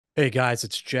Hey guys,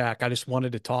 it's Jack. I just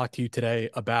wanted to talk to you today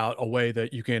about a way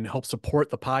that you can help support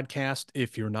the podcast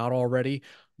if you're not already.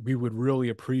 We would really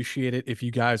appreciate it if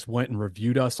you guys went and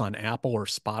reviewed us on Apple or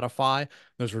Spotify.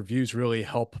 Those reviews really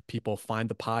help people find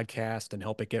the podcast and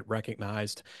help it get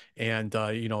recognized. And,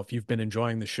 if you've been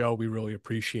enjoying the show, we really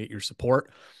appreciate your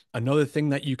support. Another thing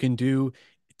that you can do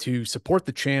to support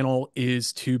the channel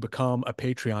is to become a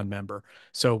Patreon member.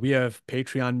 So we have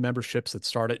Patreon memberships that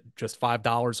start at just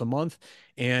 $5 a month.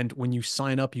 And when you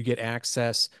sign up, you get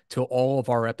access to all of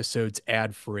our episodes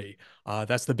ad free.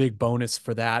 That's the big bonus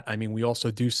for that. I mean, we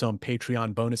also do some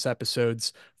Patreon bonus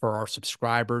episodes for our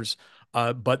subscribers.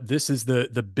 But this is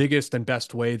the biggest and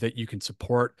best way that you can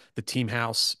support the Team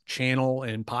House channel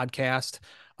and podcast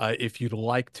if you'd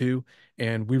like to.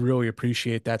 And we really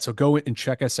appreciate that. So go and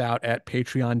check us out at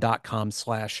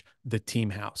patreon.com/the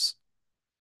Team House.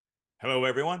 Hello,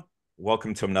 everyone.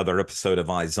 Welcome to another episode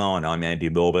of Eyes On. I'm Andy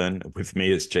Milburn. With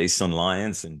me is Jason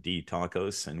Lyons and D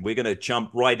Tacos, and we're going to jump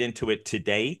right into it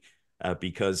today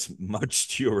because, much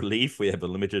to your relief, we have a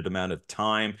limited amount of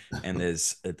time, and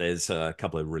there's a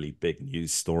couple of really big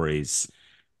news stories.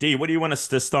 D, what do you want us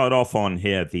to start off on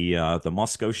here? The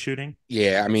Moscow shooting.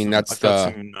 Yeah, I mean Some I that's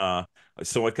got the some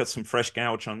so I got some fresh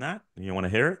gouge on that. You want to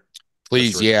hear it? That's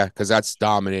please, really yeah, because that's yeah.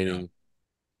 dominating.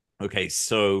 Okay,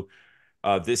 so.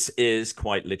 This is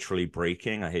quite literally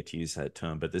breaking. I hate to use that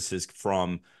term, but this is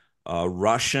from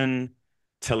Russian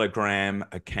Telegram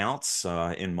accounts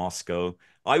in Moscow.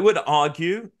 I would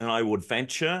argue, and I would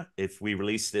venture, if we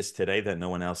release this today, that no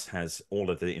one else has all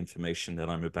of the information that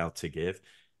I'm about to give.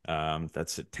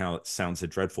 It sounds a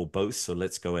dreadful boast, so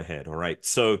let's go ahead. All right.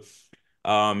 So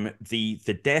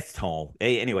the death toll.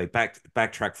 Anyway,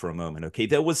 backtrack for a moment. Okay,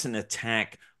 there was an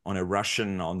attack on the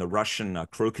Russian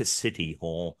Crocus City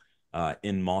Hall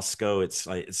in Moscow. It's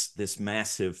this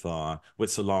massive,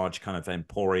 what's a large kind of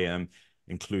emporium,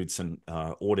 includes an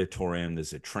auditorium.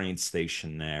 There's a train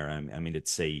station there. I mean,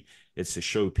 it's a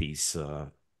showpiece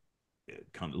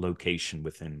kind of location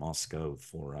within Moscow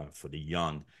for the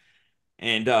young.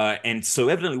 And so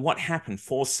evidently, what happened?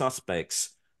 Four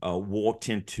suspects walked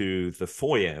into the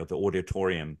foyer of the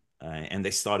auditorium, and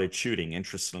they started shooting.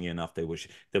 Interestingly enough, there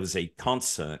was a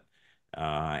concert,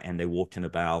 and they walked in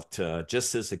about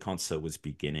just as the concert was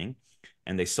beginning,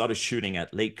 and they started shooting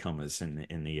at latecomers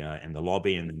in the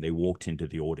lobby, and then they walked into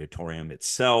the auditorium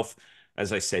itself.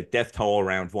 As I said, death toll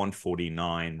around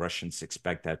 149. Russians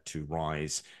expect that to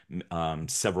rise.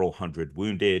 Several hundred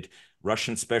wounded.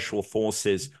 Russian special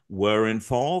forces were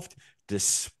involved,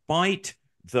 despite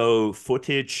though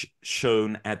footage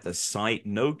shown at the site,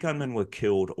 no gunmen were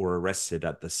killed or arrested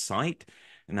at the site.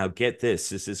 And now get this,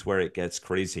 this is where it gets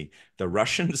crazy. The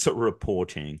Russians are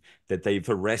reporting that they've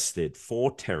arrested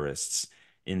four terrorists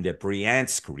in the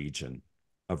Bryansk region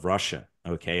of Russia.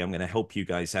 Okay, I'm going to help you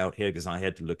guys out here because I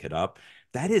had to look it up.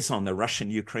 That is on the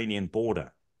Russian-Ukrainian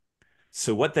border.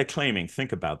 So what they're claiming,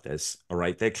 think about this, all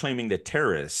right? They're claiming that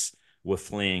terrorists were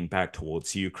fleeing back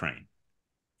towards Ukraine,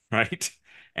 right?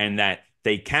 And that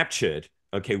they captured,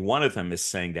 okay, one of them is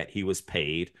saying that he was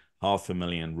paid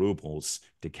 500,000 rubles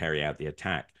to carry out the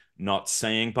attack. Not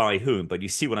saying by whom, but you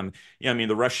see what I'm, yeah, I mean,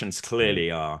 the Russians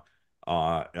clearly are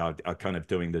kind of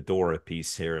doing the Dora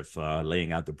piece here of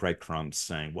laying out the breadcrumbs,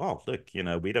 saying, well, look,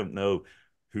 we don't know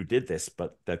who did this,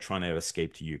 but they're trying to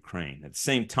escape to Ukraine. At the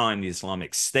same time, the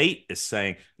Islamic State is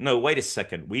saying, no, wait a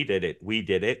second, we did it. We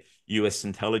did it. U.S.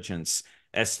 intelligence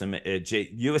U.S.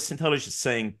 intelligence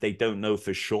saying they don't know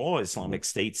for sure. Islamic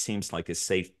State seems like a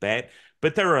safe bet,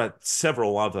 but there are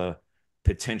several other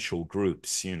potential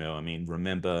groups. I mean,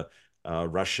 remember,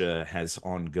 Russia has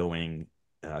ongoing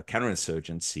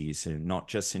counterinsurgencies, and not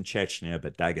just in Chechnya,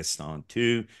 but Dagestan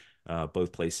too,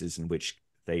 both places in which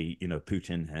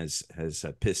Putin has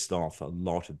pissed off a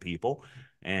lot of people,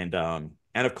 and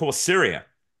of course Syria,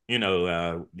 and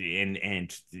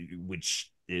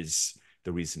which is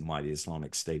the reason why the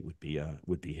Islamic State would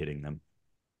be hitting them.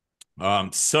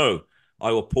 So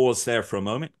I will pause there for a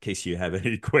moment in case you have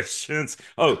any questions.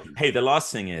 Oh, hey, the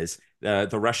last thing is the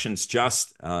Russians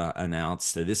just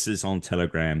announced that this is on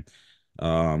Telegram,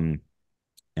 um,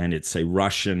 and it's a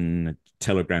Russian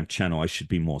Telegram channel. I should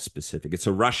be more specific. It's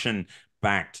a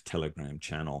Russian-backed Telegram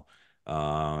channel,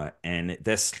 and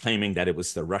they're claiming that it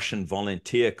was the Russian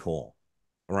Volunteer Corps.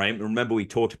 All right. Remember, we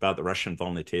talked about the Russian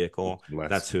Volunteer Corps. Less.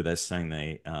 That's who they're saying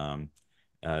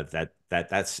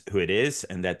that's who it is,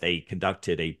 and that they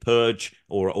conducted a purge,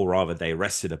 or rather, they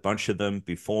arrested a bunch of them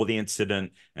before the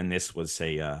incident, and this was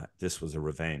a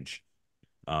revenge.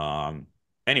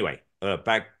 Anyway,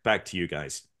 back to you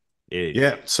guys.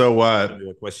 Yeah. So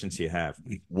The questions you have.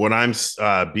 what I'm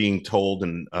being told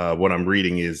and what I'm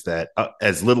reading is that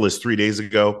as little as 3 days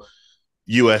ago,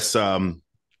 U.S.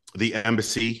 The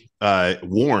embassy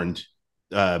warned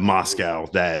Moscow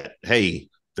that, hey,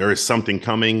 there is something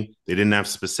coming. They didn't have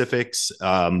specifics,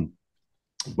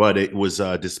 but it was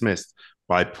dismissed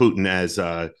by Putin as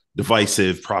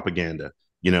divisive propaganda.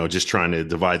 Just trying to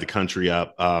divide the country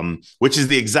up, which is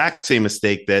the exact same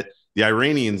mistake that the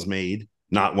Iranians made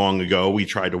not long ago. We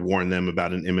tried to warn them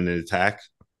about an imminent attack.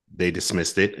 They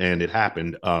dismissed it, and it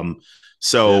happened.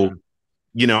 So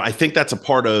Yeah. I think that's a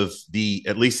part of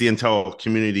at least the intel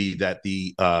community that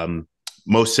the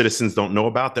most citizens don't know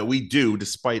about, that we do,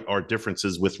 despite our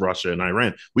differences with Russia and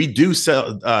Iran. We do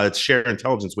share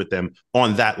intelligence with them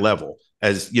on that level.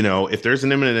 As if there's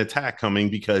an imminent attack coming,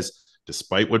 because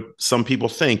despite what some people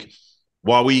think,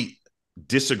 while we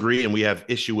disagree and we have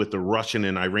issue with the Russian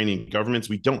and Iranian governments,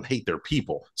 we don't hate their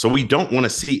people. So we don't want to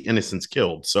see innocents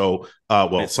killed. So,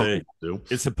 well, It's some a people do.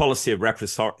 it's a policy of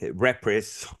reciprocity.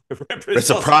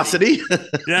 Reciprocity.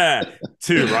 Yeah,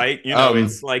 too, right? um,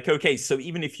 It's like, okay, so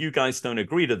even if you guys don't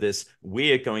agree to this,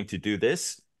 we're going to do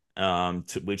this,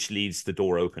 which leaves the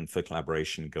door open for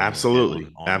collaboration going ahead Absolutely,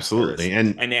 on absolutely,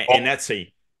 terrorists. and And that's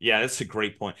a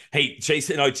great point. Hey,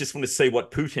 Jason, I just want to say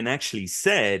what Putin actually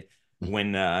said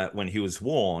when he was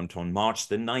warned on March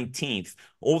the 19th.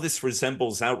 All this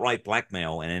resembles outright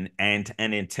blackmail and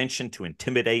an intention to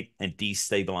intimidate and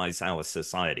destabilize our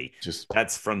society. just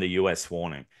That's from the US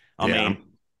warning. I yeah,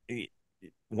 mean,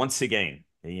 once again,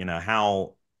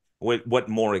 how what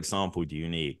more example do you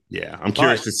need? I'm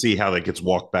curious But to see how that gets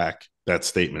walked back. That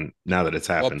statement now that it's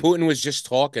Well, happened. Putin was just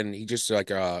talking. He just like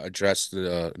addressed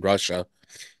Russia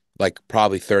like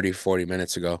probably 30, 40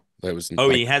 minutes ago. That was oh,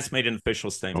 like he has made an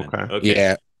official statement. Okay. Okay.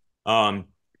 yeah, Um,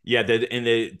 yeah,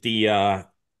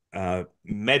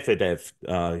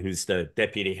 Medvedev, who's the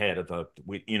deputy head of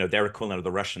their equivalent of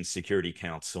the Russian Security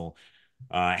Council,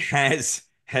 has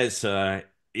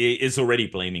is already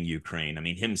blaming Ukraine. I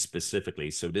mean, him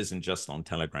specifically. So it isn't just on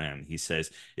Telegram. He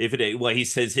says if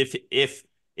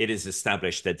it is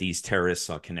established that these terrorists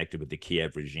are connected with the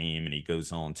Kiev regime, and he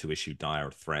goes on to issue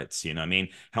dire threats. I mean,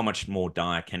 how much more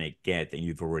dire can it get than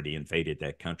you've already invaded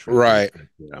their country, right.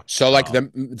 basically? Yeah. So like the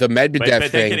But Medvedev but they're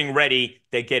thing, getting ready.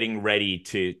 They're getting ready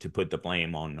to put the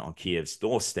blame on Kiev's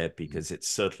doorstep, because it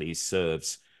certainly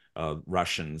serves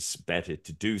Russians better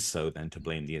to do so than to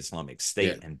blame the Islamic yeah.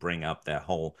 State and bring up their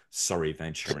whole sorry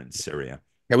venture in Syria.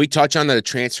 Can we touch on the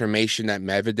transformation that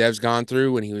Medvedev's gone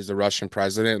through when he was the Russian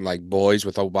president, like boys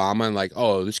with Obama, and like,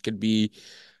 oh, this could be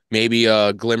maybe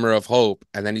a glimmer of hope,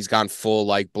 and then he's gone full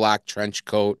like black trench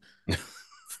coat,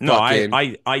 No, fucking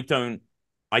I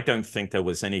don't think there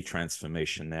was any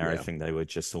transformation there. I Yeah. think they were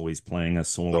just always playing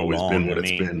us It's all always been along. I what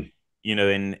it's mean,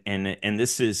 been. and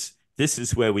this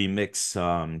is where we mix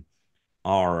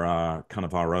our kind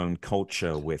of our own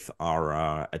culture with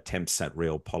our attempts at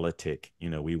real politic.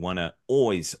 We want to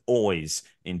always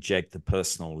inject the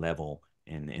personal level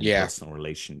in yeah, personal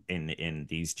relation in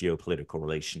these geopolitical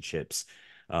relationships.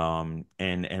 And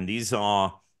these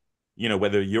are,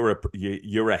 whether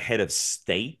you're a head of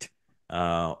state,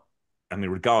 uh, I mean,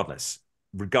 regardless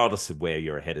of where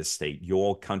you're a head of state,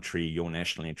 your country, your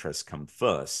national interests come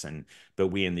first. But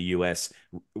we in the U.S.,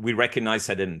 we recognize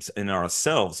that in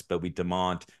ourselves, but we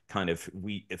demand kind of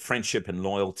friendship and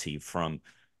loyalty from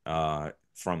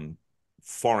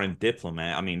foreign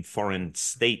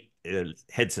state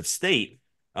heads of state,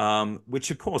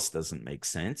 which of course doesn't make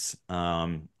sense,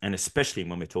 and especially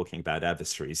when we're talking about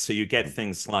adversaries. So you get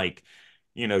things like,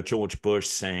 George Bush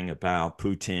saying about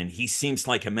Putin, he seems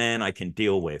like a man I can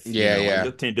deal with. yeah, I yeah,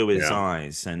 looked into his Yeah.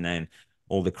 eyes, and then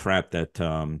all the crap that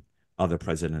other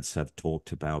presidents have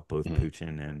talked about, both Mhm.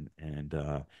 Putin and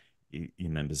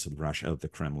members of Russia, of the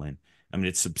Kremlin. I mean,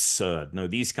 it's absurd. No,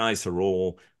 these guys are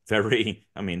all very.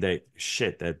 I mean, they're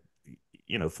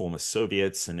former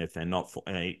Soviets, and if they're not,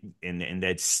 and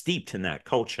they're steeped in that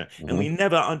culture, and we Mhm.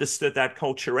 never understood that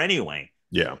culture anyway.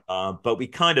 Yeah. But we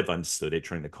kind of understood it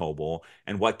during the Cold War,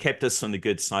 and what kept us on the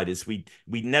good side is we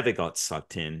never got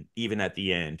sucked in, even at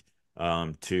the end,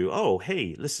 to, oh,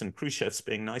 hey, listen, Khrushchev's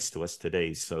being nice to us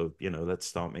today, so let's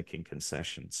start making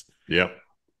concessions. Yeah.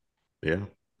 Yeah.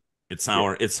 It's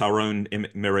Yeah. our own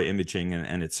mirror imaging,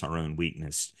 and it's our own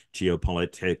weakness.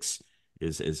 Geopolitics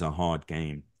is a hard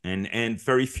game, and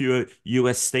very few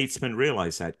U.S. statesmen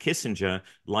realize that. Kissinger,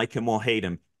 like him or hate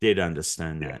him, did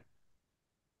understand Yeah. that.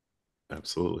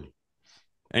 Absolutely.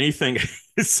 Anything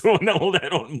so all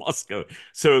that on Moscow.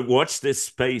 So watch this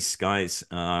space, guys.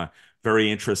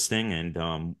 Very interesting,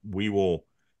 and we will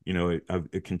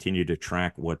continue to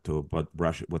track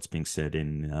what's being said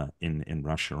in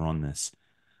Russia on this.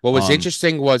 What was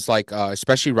interesting was like,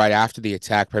 especially right after the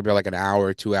attack, probably like an hour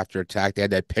or two after attack, they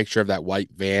had that picture of that white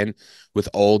van with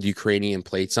old Ukrainian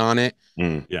plates on it.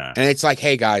 Yeah. And it's like,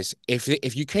 hey guys,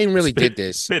 if Ukraine really did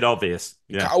this, bit obvious.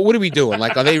 Yeah. what are we doing?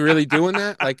 Like, are they really doing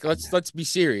that? Like, let's be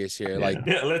serious here. Like,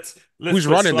 let's who's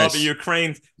put running this?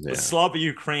 Slava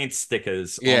Ukraine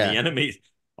stickers on Yeah. the enemy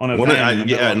on a One, van.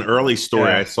 an early story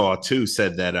I saw too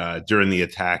said that during the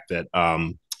attack that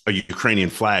a Ukrainian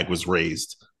flag was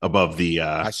raised above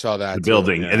I saw that the too.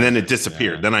 building, Yeah. and then it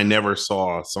disappeared. Yeah. Then I never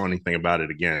saw anything about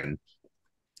it again.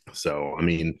 So I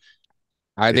mean,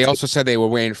 They also said they were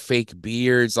wearing fake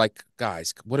beards. Like,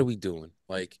 guys, what are we doing?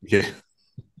 Like, yeah,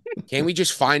 can't we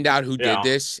just find out who did Yeah.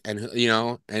 this? And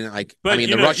and like, I But mean,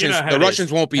 you know how the it is.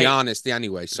 Russians won't be Hey, honest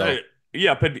anyway. So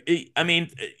yeah, but I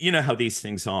mean, you know how these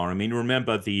things are. I mean,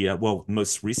 remember the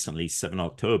most recently, 7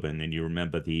 October, and then you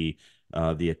remember the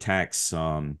attacks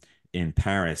in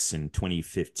Paris in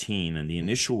 2015, and the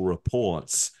initial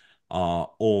reports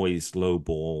are always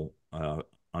lowball,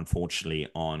 unfortunately,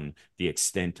 on the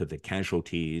extent of the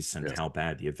casualties and how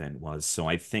bad the event was. So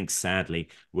I think, sadly,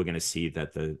 we're going to see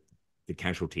that the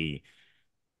casualty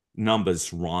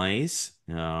numbers rise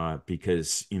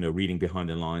because reading behind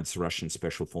the lines, Russian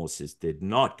special forces did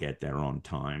not get there on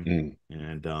time,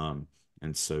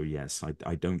 and so yes,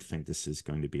 I don't think this is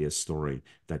going to be a story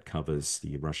that covers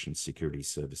the Russian security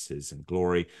services in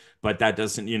glory. But that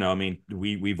doesn't, I mean,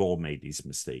 we've all made these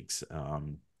mistakes,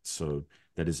 so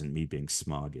that isn't me being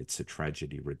smug. It's a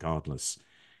tragedy, regardless.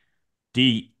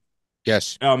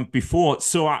 yes, Before,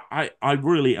 so I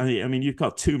really, I mean, you've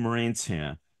got 2 Marines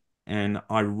here. And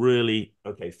I really,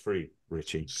 okay, 3,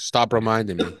 Richie. stop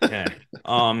reminding me. Yeah.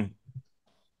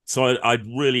 So I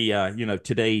really,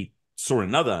 today saw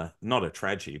another, not a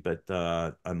tragedy, but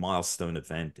a milestone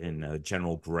event in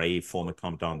General Gray, former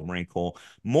Commandant of the Marine Corps.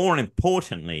 More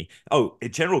importantly,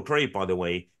 General Gray, by the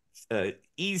way,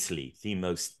 easily the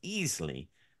most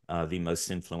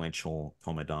influential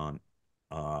commandant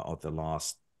of the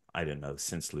last, I don't know,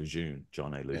 since Lejeune,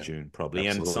 John A. Lejeune, probably.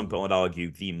 Absolutely. And some people would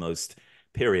argue the most,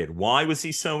 period. Why was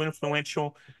he so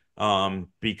influential?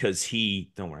 Because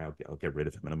don't worry, I'll get rid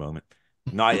of him in a moment.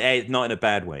 Not in a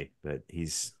bad way, but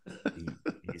he's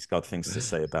got things to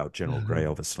say about General Gray,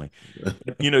 obviously.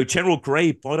 But, General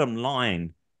Gray, bottom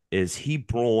line is he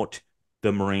brought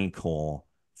the Marine Corps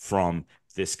from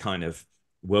this kind of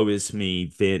woe is me,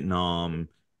 Vietnam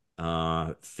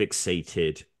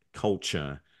fixated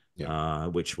culture,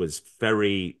 which was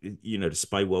very,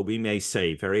 despite what we may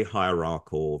say, very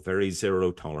hierarchical, very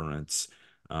zero tolerance.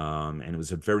 And it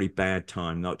was a very bad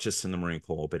time, not just in the Marine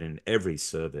Corps, but in every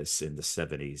service in the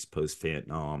 70s,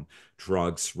 post-Vietnam,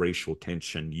 drugs, racial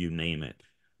tension, you name it.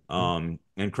 And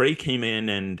Gray came in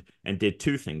and did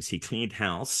 2 things. He cleaned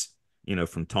house,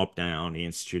 from top down.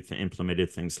 He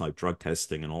implemented things like drug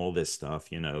testing and all this stuff,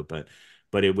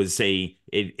 but it was a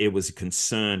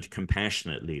concerned,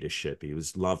 compassionate leadership. He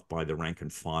was loved by the rank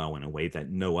and file in a way that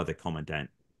no other commandant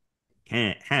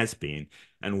has been.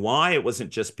 And why? It wasn't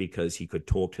just because he could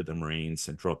talk to the Marines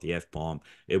and drop the F-bomb.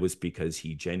 It was because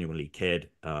he genuinely cared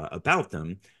about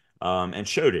them, and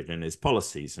showed it in his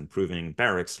policies, improving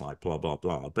barracks, like blah blah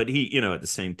blah. But he, at the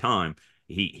same time,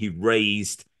 he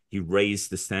raised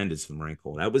the standards for the Marine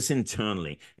Corps. That was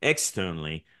internally.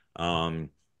 Externally, and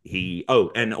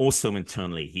also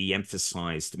internally, he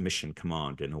emphasized mission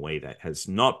command in a way that has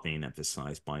not been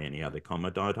emphasized by any other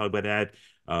commandant, I would add.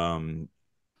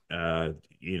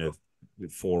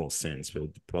 For or since, but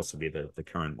possibly the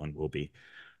current one will be.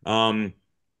 And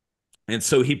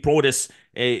so he brought us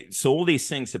so all these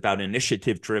things about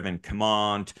initiative-driven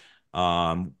command.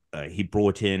 He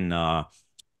brought in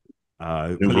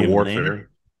William warfare.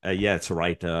 Yeah, it's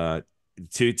right. To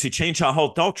change our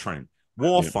whole doctrine,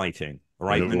 war fighting,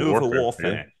 right? Maneuver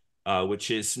warfare.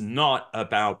 Which is not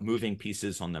about moving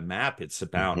pieces on the map. It's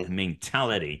about a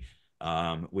mentality,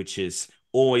 which is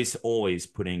always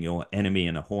putting your enemy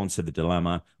in the horns of a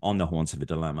dilemma,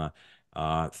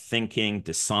 thinking,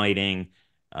 deciding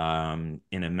in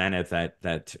a manner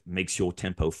that makes your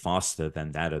tempo faster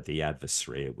than that of the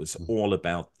adversary. It was all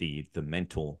about the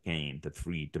mental game, the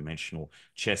 3-dimensional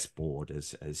chessboard,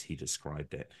 as he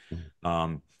described it.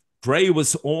 Gray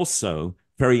was also,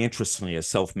 very interestingly, a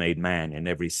self-made man in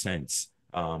every sense.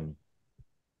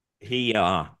 He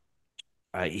was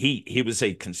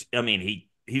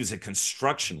he was a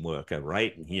construction worker,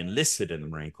 right? He enlisted in the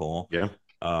Marine Corps. Yeah.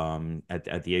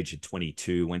 At the age of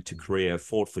 22, went to Korea,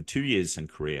 fought for 2 years in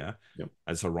Korea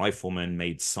as a rifleman,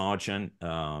 made sergeant,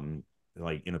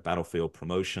 battlefield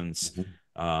promotions.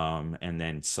 and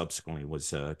then subsequently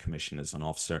was commissioned as an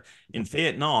officer. In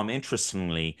Vietnam,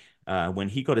 interestingly, when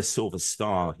he got a Silver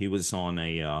Star, he was on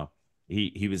a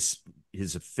he was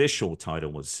his official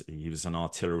title was he was an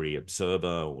artillery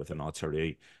observer with an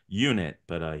artillery unit,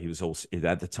 but he was also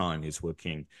at the time he was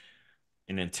working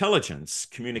in intelligence,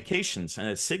 communications,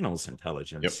 and signals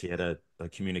intelligence. Yep. He had a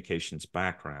communications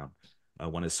background.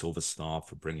 Won a Silver Star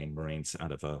for bringing Marines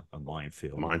out of a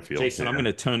minefield. Jason, I'm going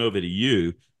to turn over to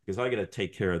you because I got to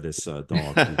take care of this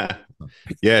dog.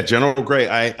 Yeah, General Gray.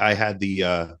 I had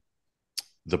the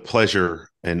pleasure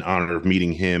and honor of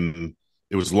meeting him.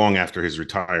 It was long after his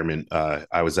retirement.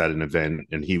 I was at an event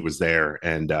and he was there,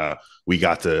 and we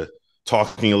got to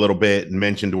talking a little bit and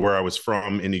mentioned where I was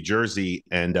from in New Jersey,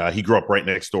 and he grew up right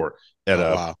next door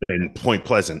at in Point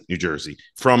Pleasant, New Jersey.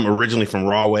 Originally from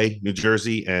Rahway, New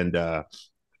Jersey, and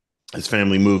his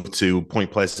family moved to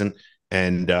Point Pleasant,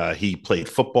 and he played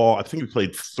football. I think he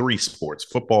played 3 sports: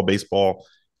 football, baseball,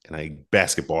 and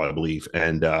basketball, I believe.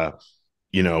 And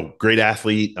great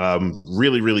athlete,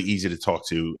 really, really easy to talk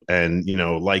to. And,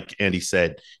 like Andy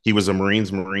said, he was a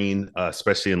Marine,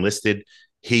 especially enlisted.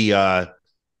 He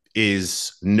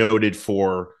is noted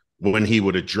for when he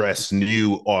would address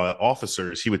new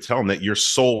officers, he would tell them that your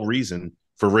sole reason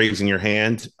for raising your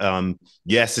hand,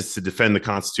 yes, it's to defend the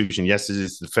Constitution. Yes, it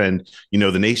is to defend,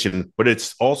 the nation, but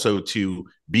it's also to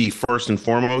be first and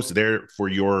foremost there for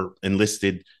your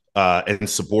enlisted and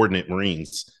subordinate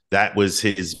Marines. That was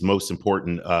his most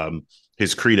important,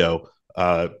 his credo.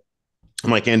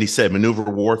 Like Andy said, maneuver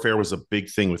warfare was a big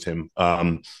thing with him.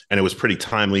 And it was pretty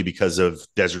timely because of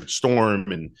Desert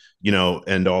Storm and,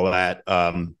 and all of that.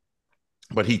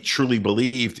 But he truly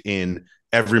believed in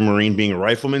every Marine being a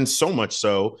rifleman, so much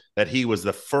so that he was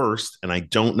the first, and I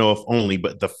don't know if only,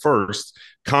 but the first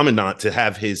Commandant to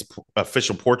have his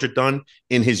official portrait done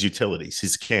in his utilities,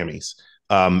 his camis.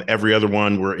 Every other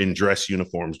one were in dress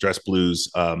uniforms, dress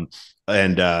blues.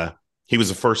 And he was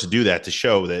the first to do that, to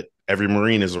show that every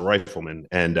Marine is a rifleman.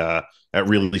 And that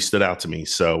really stood out to me.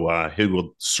 So he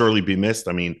will surely be missed.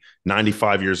 I mean,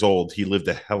 95 years old, he lived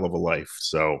a hell of a life.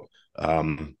 So,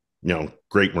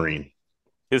 great Marine.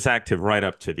 He was active right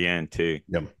up to the end too.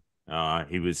 Yep.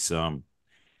 He was,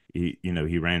 he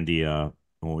ran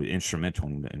or instrumental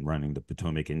in running the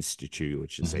Potomac Institute,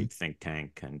 which is a think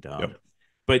tank. And,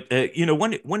 but,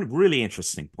 one really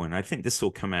interesting point, I think this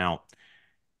will come out,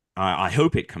 I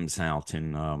hope it comes out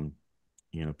in,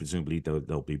 presumably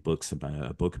there'll be a book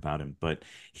about him, but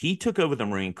he took over the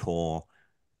Marine Corps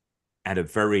at a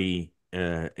very,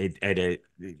 the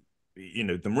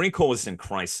Marine Corps was in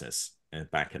crisis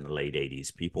back in the late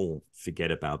 80s. People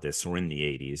forget about this, or in the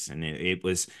 80s. And it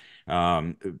was,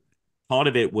 part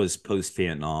of it was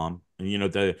post-Vietnam.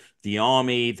 The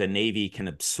Army, the Navy can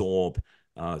absorb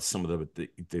some of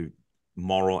the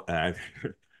moral,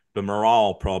 the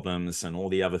morale problems and all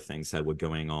the other things that were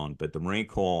going on. But the Marine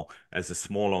Corps, as a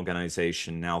small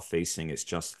organization now facing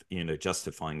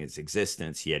justifying its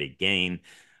existence yet again,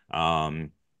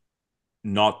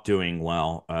 not doing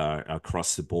well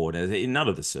across the board. None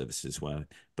of the services were,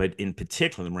 but in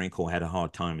particular, the Marine Corps had a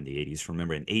hard time in the 80s.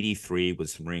 Remember, in 83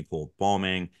 was the Marine Corps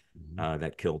bombing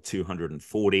that killed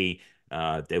 240.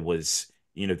 There were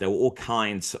all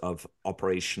kinds of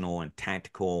operational and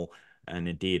tactical and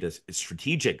indeed a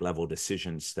strategic level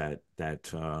decisions that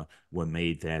were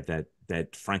made there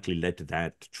that frankly led to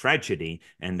that tragedy.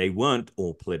 And they weren't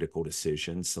all political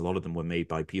decisions. A lot of them were made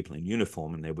by people in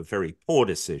uniform, and they were very poor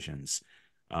decisions.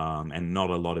 And not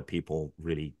a lot of people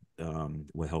really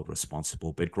were held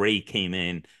responsible. But Gray came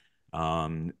in,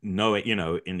 in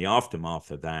the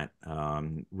aftermath of that,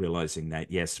 realizing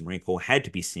that, yes, the Marine Corps had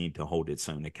to be seen to hold its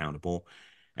own accountable.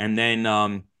 And then,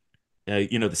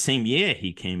 the same year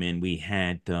he came in, we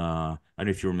had, I don't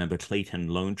know if you remember Clayton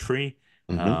Lone Tree.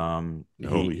 He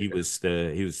was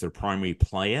the primary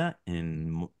player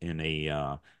in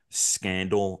a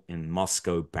scandal in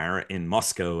Moscow,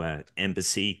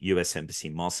 embassy, U.S. Embassy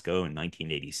Moscow in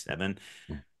 1987.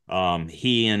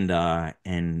 He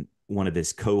and one of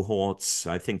his cohorts,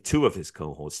 I think 2 of his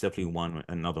cohorts, definitely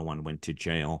another one went to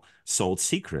jail, sold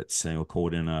secrets. They were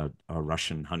caught in a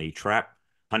Russian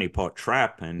honeypot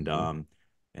trap, and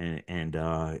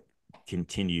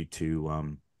continued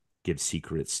to give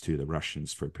secrets to the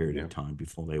Russians for a period of time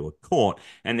before they were caught.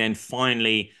 And then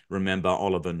finally, remember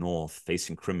Oliver North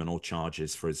facing criminal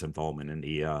charges for his involvement in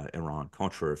the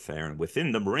Iran-Contra affair. And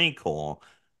within the Marine Corps,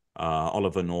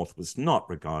 Oliver North was not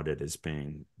regarded as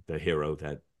being the hero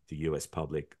that the U.S.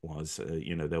 public was.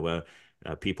 There were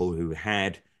people who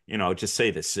had, I'll just say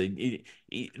this.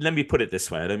 Let me put it this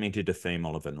way. I don't mean to defame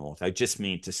Oliver North. I just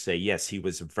mean to say, yes, he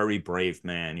was a very brave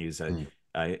man. He was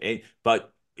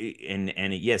but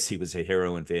and yes, he was a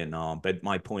hero in Vietnam, but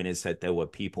my point is that there were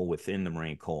people within the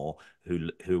Marine Corps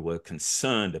who were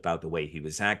concerned about the way he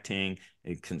was acting,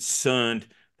 and concerned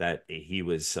that he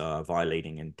was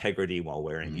violating integrity while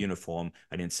wearing uniform.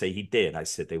 I didn't say he did. I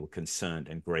said they were concerned,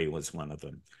 and Gray was one of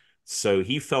them. So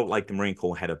he felt like the Marine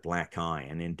Corps had a black eye,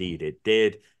 and indeed it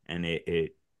did. And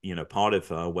it part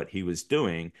of what he was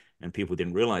doing, and people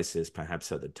didn't realize this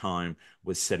perhaps at the time,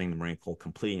 was setting the Marine Corps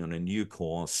completely on a new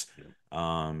course.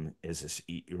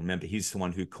 Remember, he's the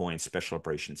one who coined special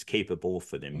operations capable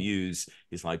for their muse.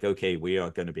 He's like, okay, we are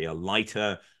going to be a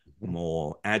lighter,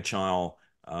 more agile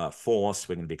force.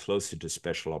 We're going to be closer to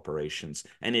special operations.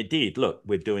 And indeed, look,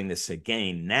 we're doing this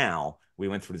again now. We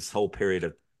went through this whole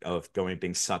period of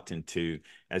being sucked into,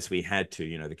 as we had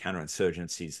to, the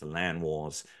counterinsurgencies, the land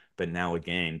wars. But now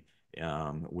again,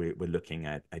 we're looking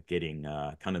at getting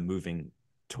kind of moving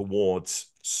towards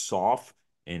soft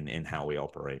in how we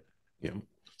operate. Yeah.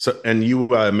 So, and you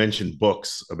mentioned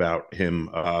books about him.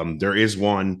 There is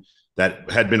one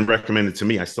that had been recommended to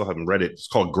me. I still haven't read it. It's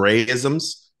called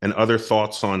Grayisms and Other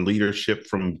Thoughts on Leadership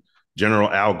from General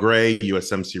Al Gray,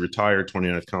 USMC retired,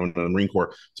 29th Commandant of the Marine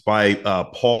Corps. It's by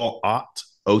Paul Ott,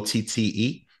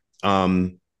 Otte.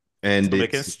 And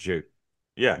Potomac Institute.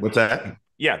 Yeah. What's that?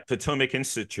 Yeah, Potomac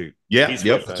Institute. Yeah,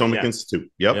 Potomac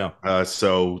Institute. Yep. Yeah.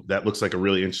 So that looks like a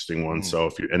really interesting one. So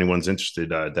if anyone's interested,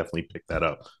 definitely pick that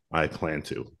up. I plan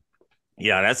to.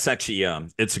 Yeah, that's actually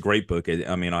it's a great book.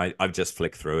 I mean, I've just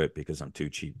flicked through it because I'm too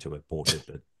cheap to have bought it,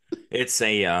 but it's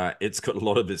got a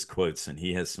lot of his quotes, and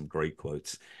he has some great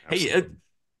quotes. Absolutely.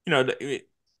 Hey,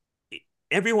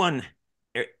 everyone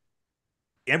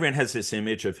has this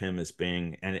image of him as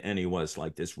being, and he was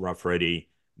like this rough, ready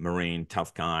Marine,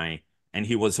 tough guy. And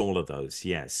he was all of those,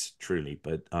 yes, truly.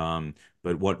 But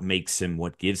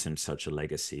what gives him such a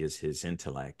legacy is his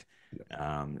intellect.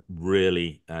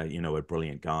 Really, a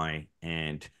brilliant guy,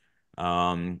 and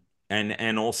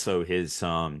also his,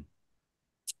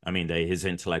 his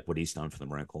intellect, what he's done for the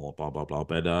Marine Corps, blah blah blah.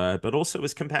 But also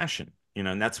his compassion,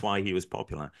 and that's why he was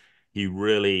popular. He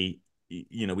really,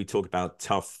 we talk about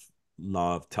tough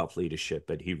love, tough leadership,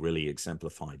 but he really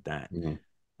exemplified that. Mm-hmm.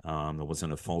 There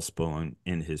wasn't a false bone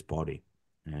in his body.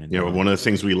 And one of the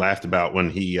things we laughed about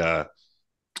when he and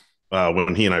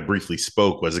I briefly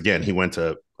spoke was, again, he went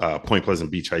to Point Pleasant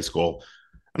Beach High School,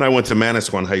 and I went to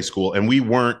Manasquan High School, and we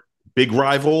weren't big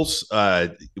rivals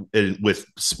with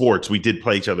sports. We did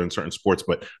play each other in certain sports,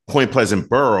 but Point Pleasant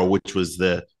Borough, which was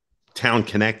the town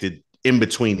connected in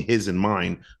between his and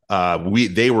mine,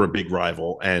 they were a big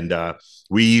rival, and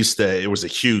it was a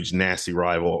huge, nasty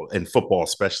rival in football,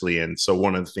 especially. And so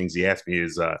one of the things he asked me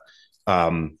is,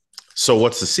 so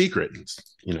what's the secret?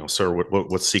 Sir,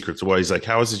 what's secret? Well, he's like,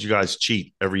 how is it you guys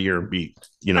cheat every year and beat,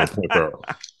 Point Borough?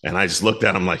 And I just looked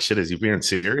at him like, shit, is he being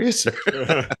serious?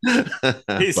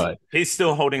 He's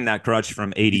still holding that grudge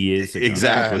from 80 years ago.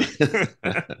 Exactly.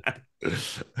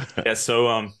 Yeah.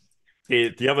 So,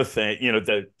 the other thing,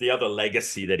 the other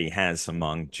legacy that he has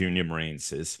among junior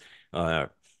Marines is a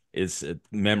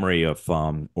memory of,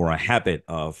 or a habit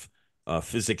of,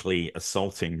 physically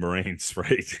assaulting Marines,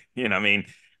 right?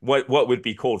 What would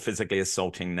be called physically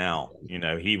assaulting now?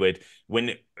 He would,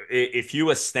 if you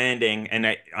were standing,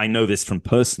 and I know this from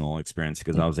personal experience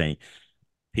because I was a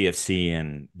PFC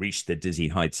and reached the dizzy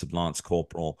heights of Lance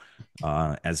Corporal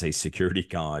as a security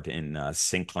guard in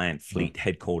Sinclair Fleet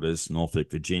Headquarters, Norfolk,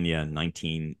 Virginia,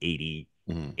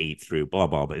 1988 through blah,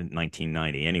 blah, blah,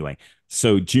 1990. Anyway,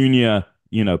 so junior,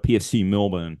 PFC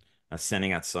Melbourne,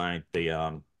 standing outside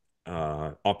the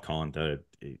OPCON, the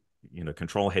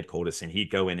control headquarters, and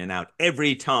he'd go in and out.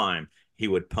 Every time he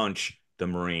would punch the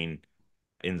Marine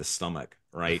in the stomach,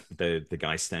 right? The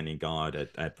guy standing guard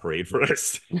at parade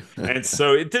first. And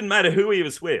so it didn't matter who he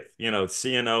was with,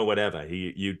 CNO, whatever,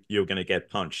 you're going to get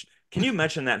punched. Can you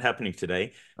imagine that happening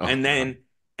today? Oh,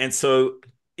 and so,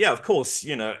 yeah, of course,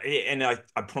 and I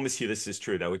promise you this is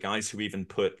true. There were guys who even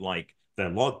put like their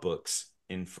logbooks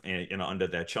in under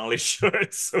their Charlie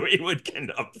shirts, so he would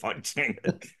end up punching.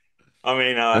 I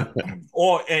mean,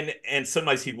 and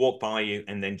sometimes he'd walk by you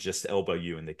and then just elbow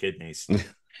you in the kidneys, and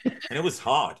it was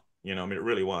hard. It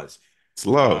really was. It's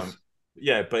love.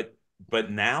 Yeah,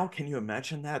 but now, can you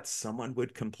imagine that someone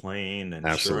would complain, and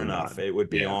Absolutely sure enough, not. it would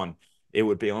be on. It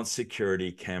would be on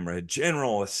security camera.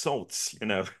 General assaults,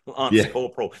 Lance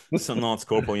Corporal. Some Lance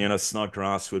Corporal,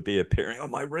 Snodgrass would be appearing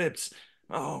on my ribs.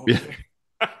 Oh, yeah.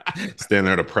 Standing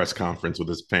there at a press conference with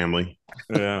his family.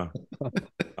 Yeah.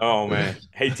 Oh man.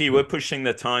 Hey D, we're pushing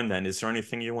the time then. Is there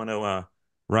anything you want to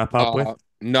wrap up with?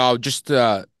 No, just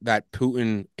that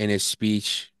Putin in his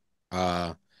speech,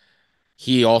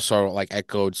 he also like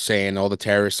echoed saying all the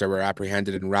terrorists that were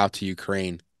apprehended en route to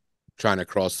Ukraine trying to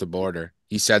cross the border.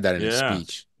 He said that in his Yeah.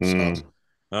 speech. So Mm.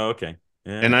 Oh, okay.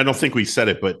 Yeah. And I don't think we said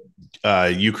it, but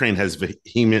Ukraine has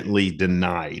vehemently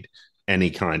denied any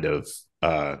kind of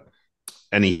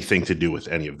anything to do with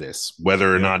any of this. Whether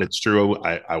or Yeah. not it's true,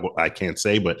 I can't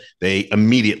say, but they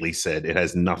immediately said it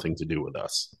has nothing to do with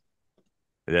us.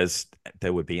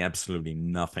 There would be absolutely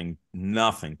nothing to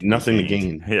be Nothing to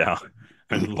gained. gain. Yeah.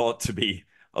 And a lot to be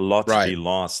right.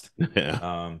 lost.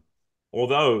 Yeah.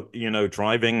 Although,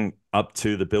 driving up to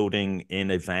the building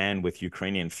in a van with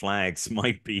Ukrainian flags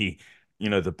might be,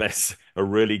 a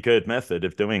really good method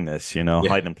of doing this, Yeah.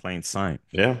 hide in plain sight.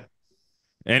 Yeah.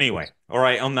 Anyway, all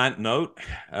right, on that note,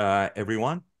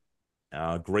 everyone,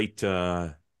 great,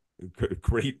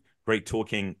 great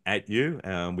talking at you.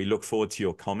 We look forward to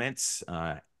your comments,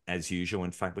 as usual.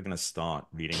 In fact, we're going to start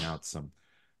reading out some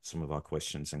of our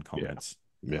questions and Yeah. comments.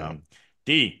 Yeah.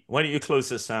 D, why don't you close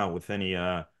this out with any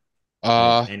Uh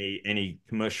any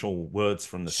commercial words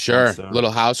from the sure. sponsor? Little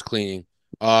house cleaning.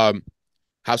 Um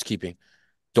Housekeeping.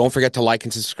 Don't forget to like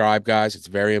and subscribe, guys. It's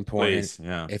very important. Please,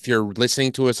 yeah, If you're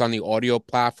listening to us on the audio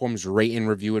platforms, rate and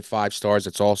review it 5 stars.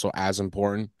 It's also as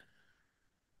important.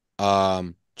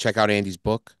 Check out Andy's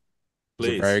book. He's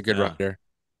a please, very good yeah. writer.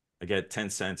 I get 10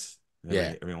 cents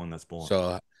Yeah. everyone that's bought.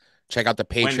 So check out the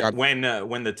When Patreon.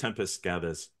 when the tempest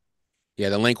gathers. Yeah,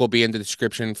 the link will be in the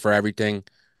description for everything.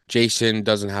 Jason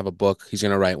doesn't have a book. He's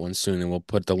gonna write one soon, and we'll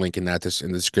put the link in the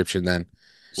description then.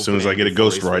 As We'll soon put as it I in get a before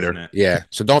Easter, isn't ghostwriter. it? Yeah.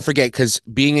 So don't forget, because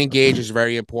being engaged is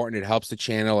very important. It helps the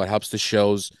channel. It helps the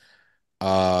shows.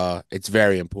 It's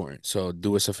very important. So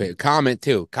do us a favor. Comment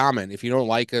too. Comment. If you don't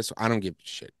like us, I don't give a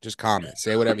shit. Just comment.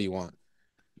 Say whatever you want.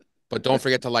 But don't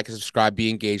forget to like and subscribe. Be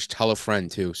engaged. Tell a friend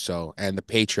too. So, and the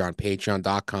Patreon,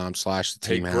 patreon.com/the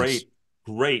Hey, team house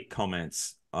great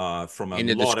comments from a in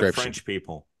the lot of description. French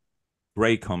people.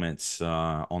 Great comments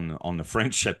on the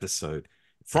French episode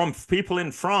from people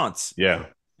in France. Yeah.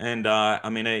 And I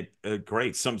mean,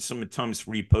 great. Sometimes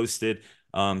reposted.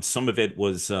 Some of it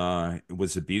was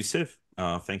abusive.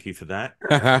 Thank you for that.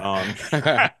 Um,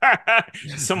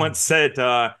 someone said,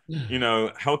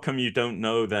 how come you don't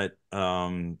know that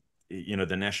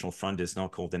the National Front is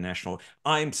not called the National?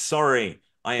 I'm sorry,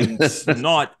 I am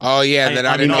not. Oh yeah, and then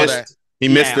I I'm didn't know not. that. He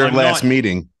missed Yeah, their last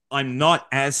meeting. I'm not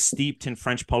as steeped in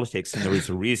French politics, and there is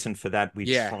a reason for that. We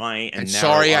Yeah. try And and narrow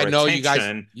sorry, I our know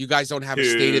attention you guys don't have a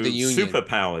State of the to Union.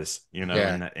 superpowers,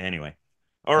 Yeah. and anyway.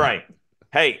 All right.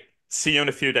 Hey, see you in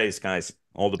a few days, guys.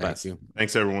 All the Thank best. you.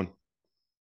 Thanks, everyone.